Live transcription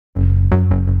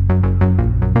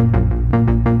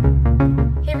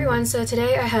everyone, so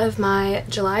today I have my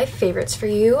July favorites for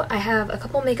you. I have a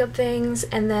couple makeup things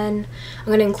and then I'm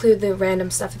going to include the random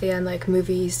stuff at the end like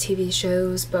movies, TV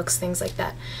shows, books, things like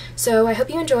that. So I hope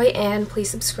you enjoy and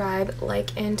please subscribe, like,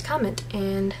 and comment,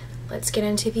 and let's get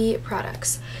into the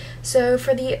products. So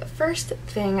for the first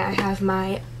thing I have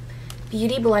my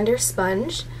Beauty Blender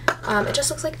sponge. It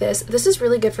just looks like this. This is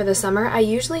really good for the summer. I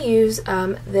usually use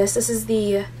this. This is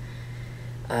the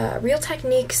Real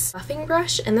Techniques buffing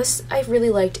brush, and this I really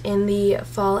liked in the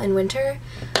fall and winter,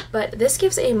 but this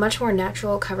gives a much more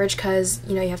natural coverage because,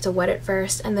 you know, you have to wet it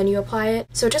first and then you apply it,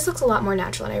 so it just looks a lot more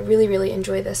natural, and I really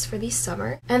enjoy this for the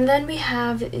summer. And then we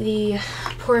have the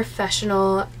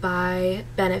Porefessional by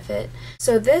Benefit.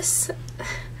 So this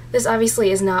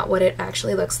obviously is not what it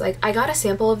actually looks like. I got a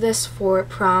sample of this for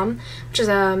prom, which is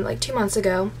like 2 months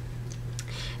ago,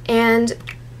 and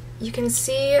you can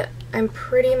see I'm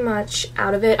pretty much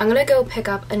out of it. I'm gonna go pick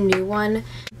up a new one,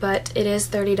 but it is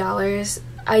 $30.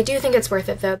 I do think it's worth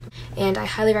it though, and I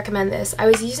highly recommend this. I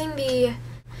was using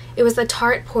it was the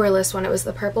Tarte Poreless one, it was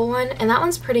the purple one, and that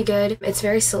one's pretty good. It's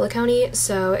very silicone-y,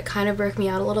 so it kind of broke me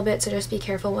out a little bit, so just be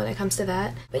careful when it comes to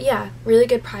that. But yeah, really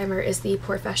good primer is the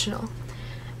Porefessional.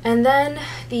 And then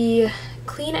the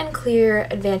Clean&Clear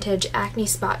Advantage Acne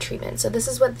Spot Treatment. So this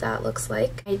is what that looks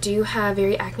like. I do have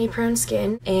very acne prone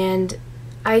skin, and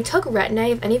I took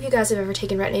Retin-A. If any of you guys have ever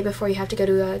taken Retin-A before, you have to go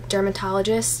to a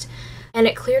dermatologist, and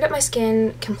it cleared up my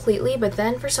skin completely, but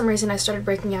then for some reason I started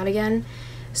breaking out again.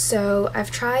 So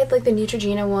I've tried like the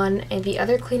Neutrogena one and the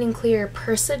other Clean&Clear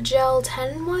Persagel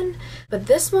 10 one, but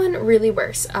this one really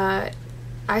works.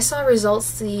 I saw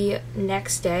results the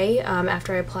next day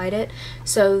after I applied it,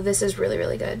 so this is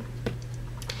really good.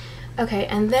 Okay,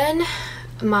 and then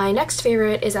my next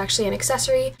favorite is actually an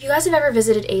accessory. If you guys have ever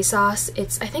visited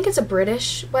ASOS, I think it's a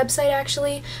British website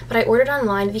actually, but I ordered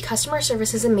online. The customer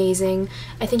service is amazing.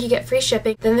 I think you get free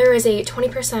shipping. Then there is a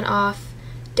 20% off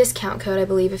discount code, I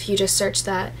believe, if you just search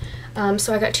that.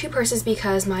 So I got 2 purses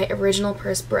because my original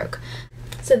purse broke.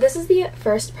 So this is the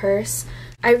first purse.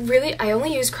 I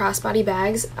only use crossbody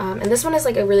bags, and this one is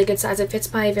like a really good size. It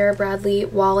fits my Vera Bradley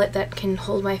wallet that can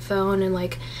hold my phone and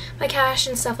like my cash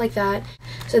and stuff like that.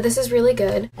 So this is really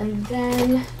good. And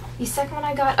then the second one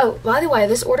I got, oh, by the way,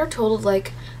 this order totaled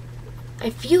like, I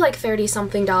feel like $30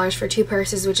 something for 2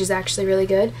 purses, which is actually really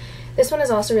good. This one is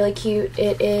also really cute.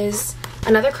 It is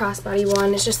another crossbody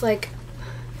one. It's just like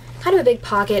kind of a big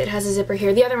pocket. It has a zipper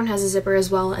here. The other one has a zipper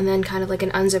as well, and then kind of like an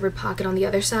unzippered pocket on the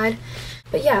other side.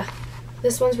 But yeah,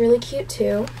 this one's really cute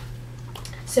too.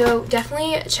 So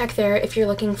definitely check there if you're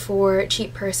looking for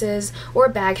cheap purses, or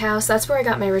Bag House. That's where I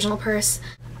got my original purse.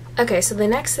 Okay, so the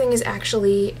next thing is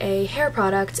actually a hair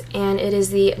product, and it is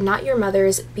the Not Your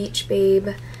Mother's Beach Babe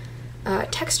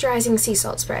Texturizing Sea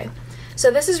Salt Spray. So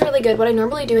this is really good. What I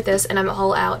normally do with this, and I'm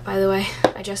all out by the way,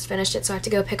 I just finished it so I have to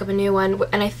go pick up a new one,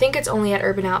 and I think it's only at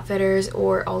Urban Outfitters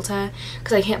or Ulta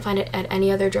because I can't find it at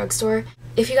any other drugstore.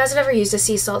 If you guys have ever used a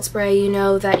sea salt spray, you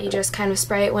know that you just kind of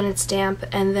spray it when it's damp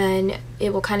and then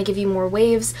it will kind of give you more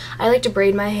waves. I like to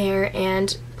braid my hair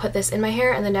and put this in my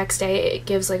hair, and the next day it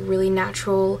gives like really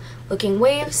natural looking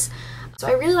waves. So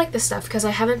I really like this stuff because I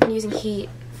haven't been using heat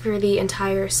for the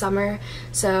entire summer,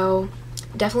 so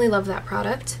definitely love that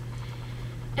product.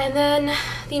 And then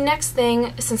the next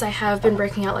thing, since I have been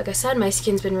breaking out, like I said, my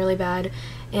skin's been really bad,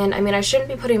 and I mean I shouldn't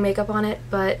be putting makeup on it,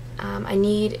 but I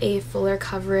need a fuller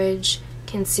coverage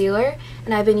concealer,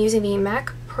 and I've been using the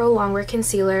MAC Prolongwear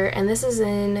concealer, and this is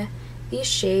in the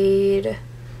shade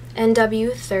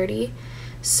NW30.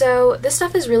 So this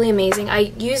stuff is really amazing. I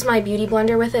use my beauty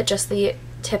blender with it, just the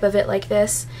tip of it like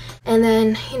this, and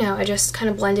then, you know, I just kind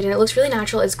of blend it in. It looks really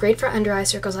natural. It's great for under eye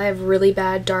circles. I have really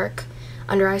bad dark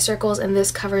under eye circles, and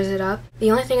this covers it up. The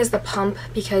only thing is the pump,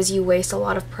 because you waste a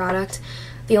lot of product.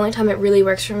 The only time it really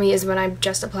works for me is when I'm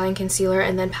just applying concealer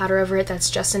and then powder over it. That's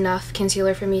just enough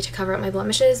concealer for me to cover up my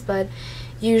blemishes, but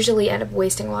usually end up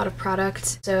wasting a lot of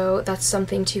product, so that's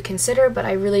something to consider, but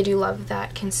I really do love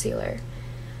that concealer.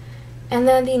 And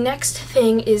then the next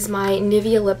thing is my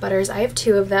Nivea lip butters. I have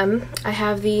 2 of them. I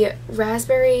have the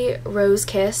Raspberry Rose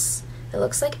Kiss, it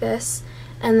looks like this,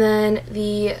 and then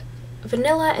the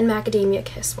Vanilla and Macadamia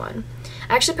Kiss one.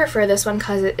 I actually prefer this one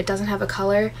because it doesn't have a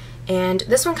color, and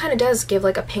this one kind of does give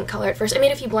like a pink color at first. I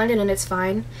mean, if you blend it in, it's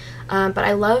fine, but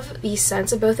I love the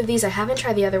scents of both of these. I haven't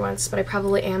tried the other ones, but I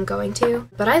probably am going to.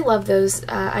 But I love those.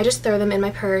 I just throw them in my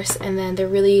purse, and then they're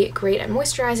really great at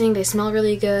moisturizing. They smell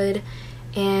really good,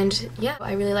 and yeah,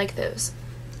 I really like those.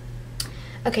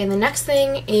 Okay, and the next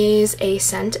thing is a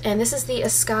scent, and this is the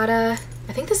Escada,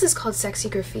 I think this is called Sexy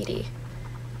Graffiti.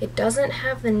 It doesn't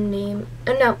have the name.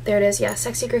 Oh no, there it is. Yeah,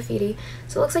 Sexy Graffiti.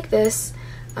 So it looks like this.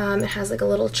 It has like a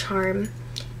little charm,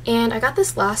 And I got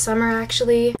this last summer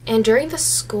actually, and during the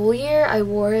school year I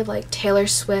wore like Taylor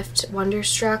Swift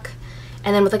Wonderstruck,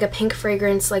 and then with like a pink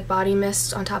fragrance like body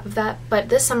mist on top of that. But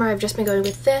this summer I've just been going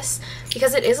with this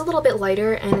because it is a little bit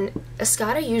lighter, and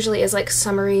Escada usually is like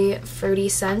summery fruity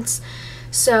scents.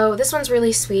 So this one's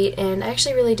really sweet and I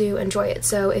actually really do enjoy it.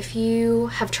 So if you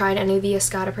have tried any of the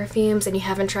Escada perfumes and you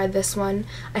haven't tried this one,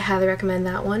 I highly recommend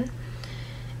that one.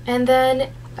 And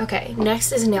then, okay,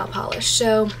 next is nail polish.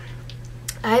 So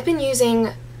I've been using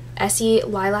Essie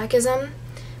Lilacism,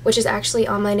 which is actually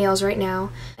on my nails right now,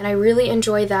 and I really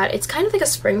enjoy that. It's kind of like a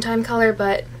springtime color,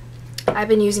 but I've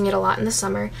been using it a lot in the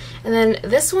summer. And then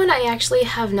this one I actually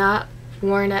have not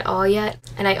worn at all yet,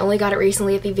 and I only got it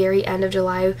recently at the very end of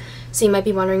July, so you might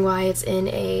be wondering why it's in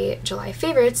a July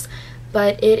favorites,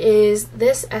 but it is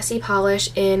this Essie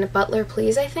polish in Butler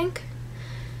Please, I think.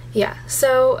 Yeah,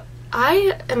 so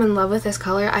I am in love with this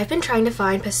color. I've been trying to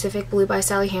find Pacific Blue by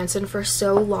Sally Hansen for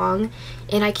so long,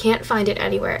 and I can't find it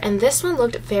anywhere. And this one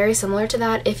looked very similar to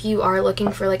that if you are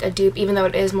looking for like a dupe, even though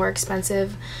it is more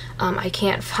expensive. I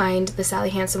can't find the Sally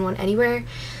Hansen one anywhere.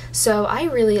 So I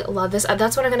really love this.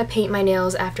 That's what I'm going to paint my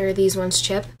nails after these ones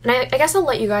chip. And I guess I'll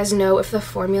let you guys know if the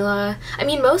formula, I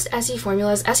mean most Essie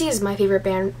formulas, Essie is my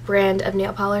favorite brand of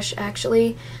nail polish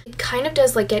actually. It kind of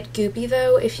does like get goopy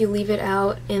though if you leave it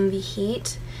out in the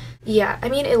heat. Yeah, I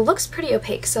mean, it looks pretty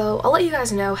opaque, so I'll let you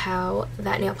guys know how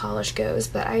that nail polish goes,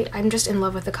 but I'm just in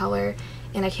love with the color,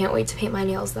 and I can't wait to paint my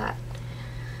nails that.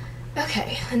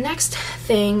 Okay, the next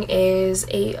thing is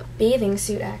a bathing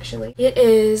suit, actually. It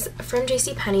is from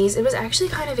JCPenny's. It was actually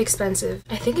kind of expensive.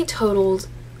 I think it totaled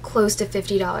close to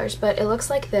 $50, but it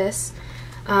looks like this.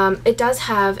 It does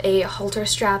have a halter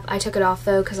strap. I took it off,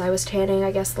 though, because I was tanning,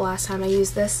 I guess, the last time I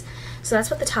used this. So that's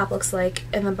what the top looks like,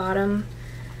 and the bottom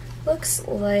looks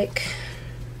like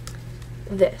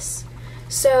this.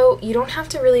 So you don't have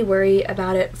to really worry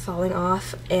about it falling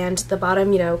off, and the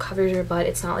bottom, you know, covers your butt.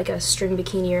 It's not like a string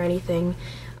bikini or anything,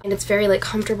 and it's very like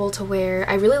comfortable to wear.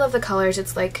 I really love the colors.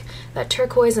 It's like that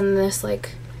turquoise and this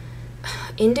like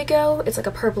indigo. It's like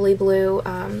a purpley blue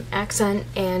accent,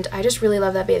 and I just really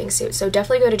love that bathing suit. So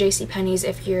definitely go to JCPenney's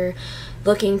if you're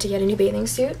looking to get a new bathing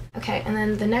suit. Okay, and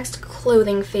then the next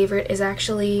clothing favorite is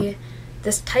actually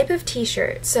this type of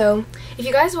t-shirt. So if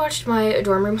you guys watched my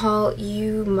dorm room haul,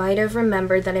 you might have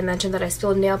remembered that I mentioned that I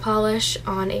spilled nail polish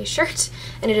on a shirt,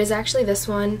 and it is actually this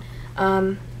one.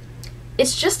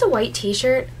 It's just a white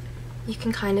t-shirt. You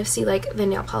can kind of see like the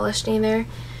nail polish stain there,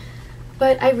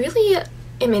 but I really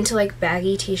am into like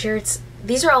baggy t-shirts.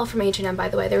 These are all from H&M, by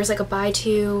the way. There was like a buy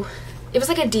two, it was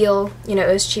like a deal, you know,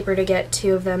 it was cheaper to get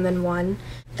two of them than one.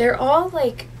 They're all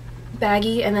like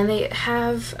baggy, and then they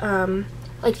have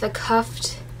like the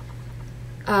cuffed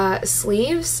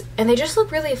sleeves, and they just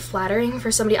look really flattering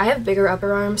for somebody. I have bigger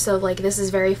upper arms, so like this is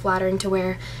very flattering to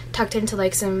wear tucked into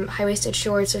like some high-waisted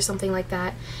shorts or something like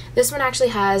that. This one actually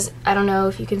has, I don't know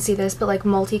if you can see this, but like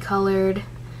multicolored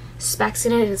specks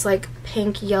in it. It's like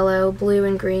pink, yellow, blue,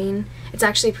 and green. It's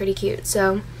actually pretty cute.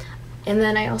 So, and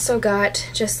then I also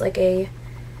got just like a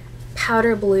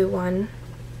powder blue one.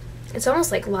 It's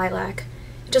almost like lilac.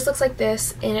 It just looks like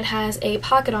this, and it has a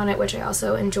pocket on it, which I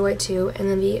also enjoy too, and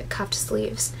then the cuffed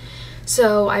sleeves.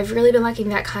 So I've really been liking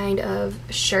that kind of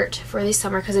shirt for the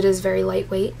summer because it is very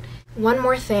lightweight. One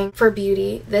more thing for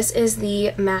beauty, this is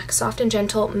the MAC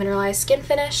Soft&Gentle Mineralized Skin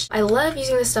Finish. I love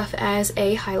using this stuff as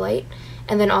a highlight,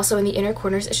 and then also in the inner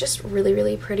corners. It's just really,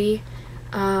 really pretty.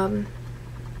 And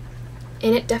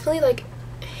it definitely like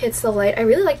hits the light. I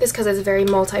really like this because it's very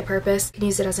multi-purpose. You can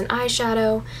use it as an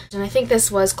eyeshadow, and I think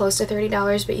this was close to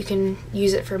 $30, but you can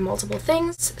use it for multiple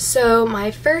things. So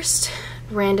my first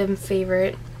random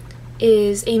favorite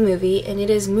is a movie, and it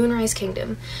is Moonrise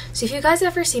Kingdom. So if you guys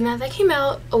have ever seen that, that came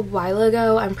out a while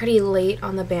ago. I'm pretty late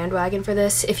on the bandwagon for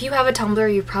this. If you have a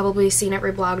Tumblr, you've probably seen it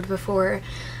reblogged before.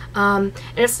 And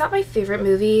it's not my favorite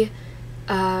movie,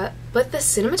 but the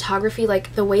cinematography,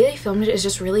 like the way they filmed it is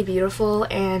just really beautiful,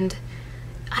 and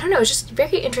I don't know, it's just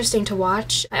very interesting to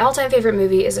watch. My all-time favorite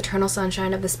movie is Eternal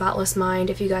Sunshine of the Spotless Mind,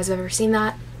 if you guys have ever seen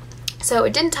that. So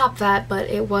it didn't top that, but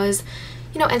it was,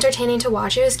 you know, entertaining to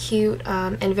watch. It was cute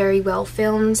and very well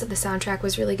filmed. The soundtrack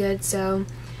was really good, so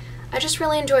I just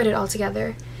really enjoyed it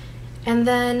altogether. And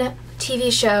then TV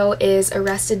show is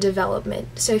Arrested Development.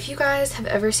 So if you guys have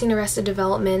ever seen Arrested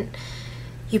Development,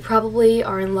 you probably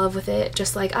are in love with it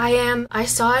just like I am. I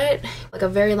saw it like a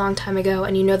very long time ago,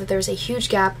 and you know that there was a huge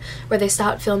gap where they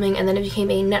stopped filming and then it became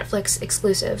a Netflix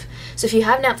exclusive. So if you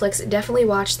have Netflix, definitely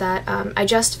watch that. I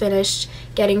just finished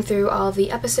getting through all of the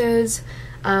episodes,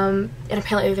 and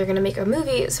apparently they're going to make a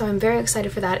movie, so I'm very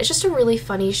excited for that. It's just a really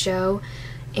funny show,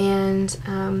 and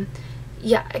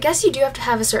yeah, I guess you do have to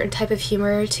have a certain type of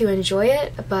humor to enjoy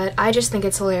it, but I just think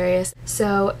it's hilarious,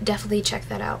 so definitely check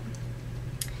that out.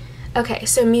 Okay,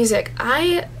 so music.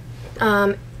 I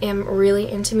am really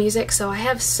into music, so I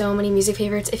have so many music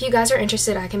favorites. If you guys are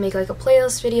interested, I can make like a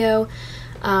playlist video.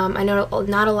 I know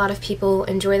not a lot of people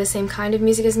enjoy the same kind of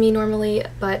music as me normally,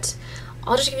 but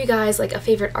I'll just give you guys like a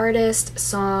favorite artist,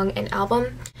 song, and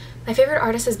album. My favorite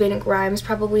artist has been Grimes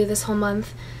probably this whole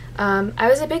month. I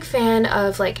was a big fan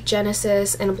of like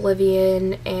Genesis and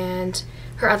Oblivion and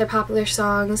her other popular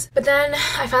songs, but then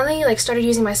I finally like started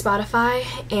using my Spotify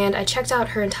and I checked out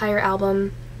her entire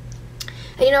album.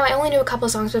 And you know, I only knew a couple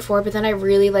songs before, but then I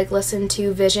really like listened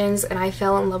to Visions and I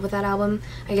fell in love with that album.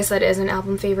 I guess that is an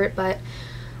album favorite, but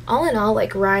all in all,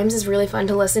 like, Rhymes is really fun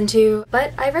to listen to,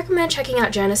 but I recommend checking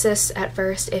out Genesis at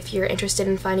first if you're interested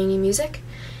in finding new music.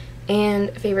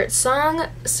 And favorite song,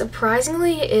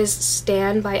 surprisingly, is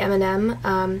Stan by Eminem.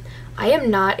 I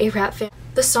am not a rap fan.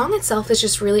 The song itself is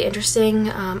just really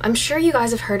interesting. I'm sure you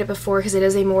guys have heard it before because it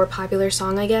is a more popular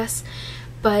song, I guess,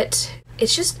 but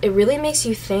it really makes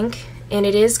you think, and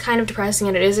it is kind of depressing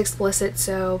and it is explicit,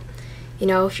 so, you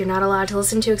know, if you're not allowed to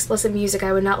listen to explicit music,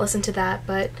 I would not listen to that,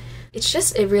 but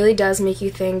it really does make you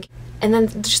think, and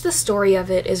then just the story of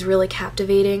it is really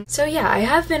captivating. So yeah, I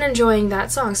have been enjoying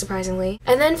that song, surprisingly.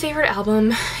 And then favorite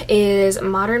album is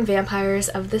Modern Vampires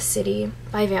of the City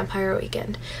by Vampire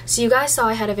Weekend. So you guys saw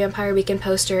I had a Vampire Weekend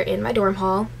poster in my dorm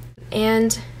hall,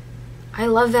 and I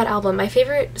love that album. My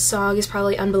favorite song is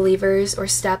probably Unbelievers or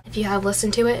Step, if you have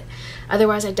listened to it.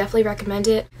 Otherwise, I definitely recommend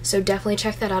it, so definitely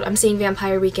check that out. I'm seeing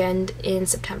Vampire Weekend in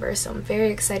September, so I'm very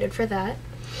excited for that.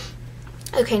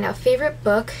 Okay, now favorite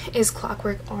book is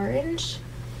Clockwork Orange.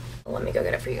 Let me go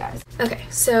get it for you guys. Okay,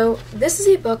 so this is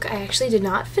a book I actually did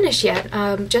not finish yet,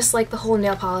 just like the whole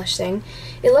nail polish thing.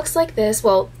 It looks like this.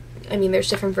 Well, I mean, there's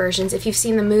different versions. If you've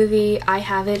seen the movie, I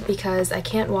haven't because I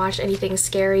can't watch anything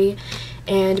scary,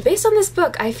 and based on this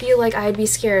book, I feel like I'd be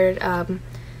scared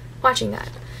watching that.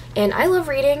 And I love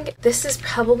reading. This is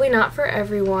probably not for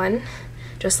everyone,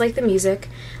 just like the music.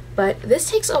 But this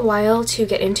takes a while to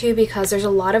get into because there's a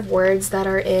lot of words that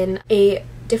are in a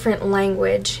different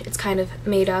language. It's kind of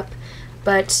made up,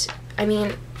 but I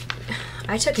mean,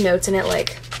 I took notes in it,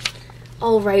 like,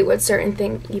 I'll write what certain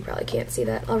things, you probably can't see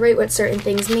that, I'll write what certain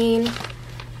things mean,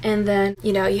 and then,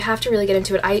 you know, you have to really get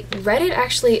into it. I read it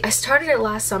actually, I started it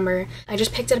last summer, I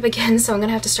just picked it up again, so I'm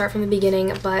gonna have to start from the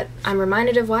beginning, but I'm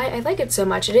reminded of why I like it so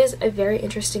much. It is a very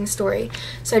interesting story,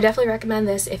 so I definitely recommend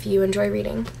this if you enjoy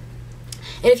reading.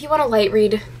 And if you want a light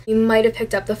read, you might have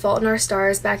picked up The Fault in Our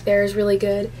Stars. Back there is really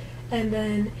good. And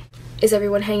then Is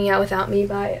Everyone Hanging Out Without Me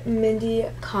by Mindy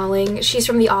Kaling. She's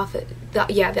from The Office.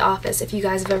 The Office, if you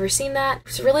guys have ever seen that.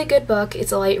 It's a really good book.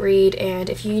 It's a light read,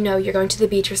 and if you know you're going to the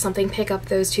beach or something, pick up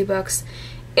those two books.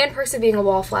 And Perks of Being a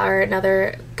Wallflower,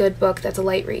 another good book that's a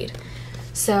light read.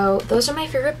 So those are my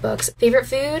favorite books. Favorite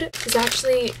food is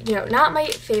actually, you know, not my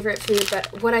favorite food,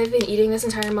 but what I've been eating this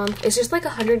entire month is just like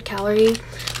 100-calorie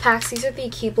packs. These are the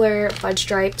Keebler fudge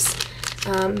stripes.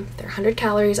 They're 100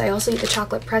 calories. I also eat the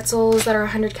chocolate pretzels that are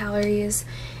 100 calories.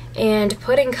 And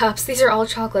pudding cups. These are all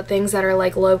chocolate things that are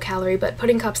like low calorie, but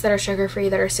pudding cups that are sugar-free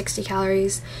that are 60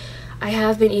 calories. I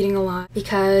have been eating a lot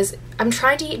because I'm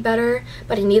trying to eat better,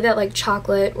 but I need that like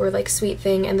chocolate or like sweet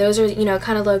thing, and those are, you know,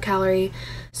 kind of low calorie.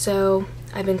 So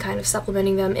I've been kind of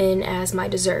supplementing them in as my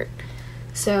dessert.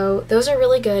 So those are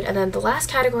really good. And then the last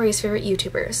category is favorite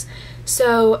YouTubers.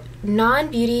 So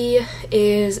non-beauty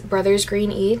is Brothers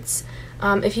Green Eats.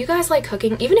 If you guys like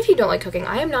cooking, even if you don't like cooking,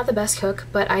 I am not the best cook,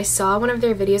 but I saw one of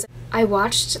their videos. I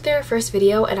watched their first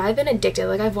video and I've been addicted.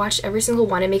 Like, I've watched every single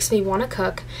one. It makes me want to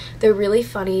cook. They're really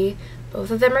funny.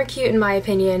 Both of them are cute in my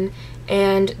opinion,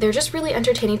 and they're just really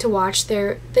entertaining to watch.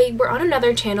 They were on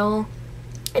another channel,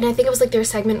 and I think it was like their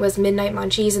segment was Midnight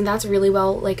Munchies, and that's really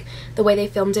well, like, the way they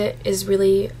filmed it is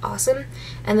really awesome.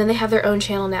 And then they have their own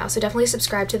channel now, so definitely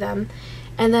subscribe to them.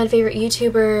 And then favorite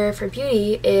YouTuber for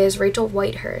beauty is Rachel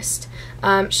Whitehurst.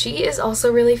 She is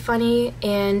also really funny,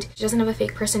 and she doesn't have a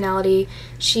fake personality.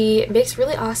 She makes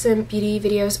really awesome beauty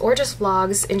videos or just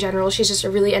vlogs in general. She's just a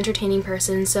really entertaining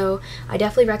person, so I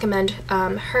definitely recommend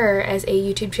her as a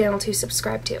YouTube channel to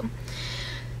subscribe to.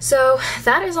 So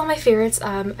that is all my favorites.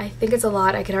 I think it's a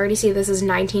lot. I can already see this is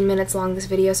 19 minutes long, this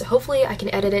video, so hopefully I can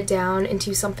edit it down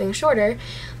into something shorter.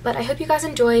 But I hope you guys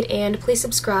enjoyed, and please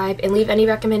subscribe and leave any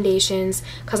recommendations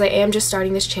because I am just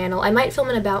starting this channel. I might film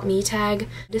an About Me tag,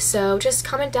 so just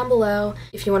comment down below.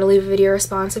 If you want to leave a video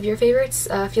response of your favorites,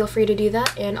 feel free to do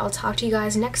that, and I'll talk to you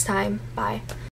guys next time. Bye.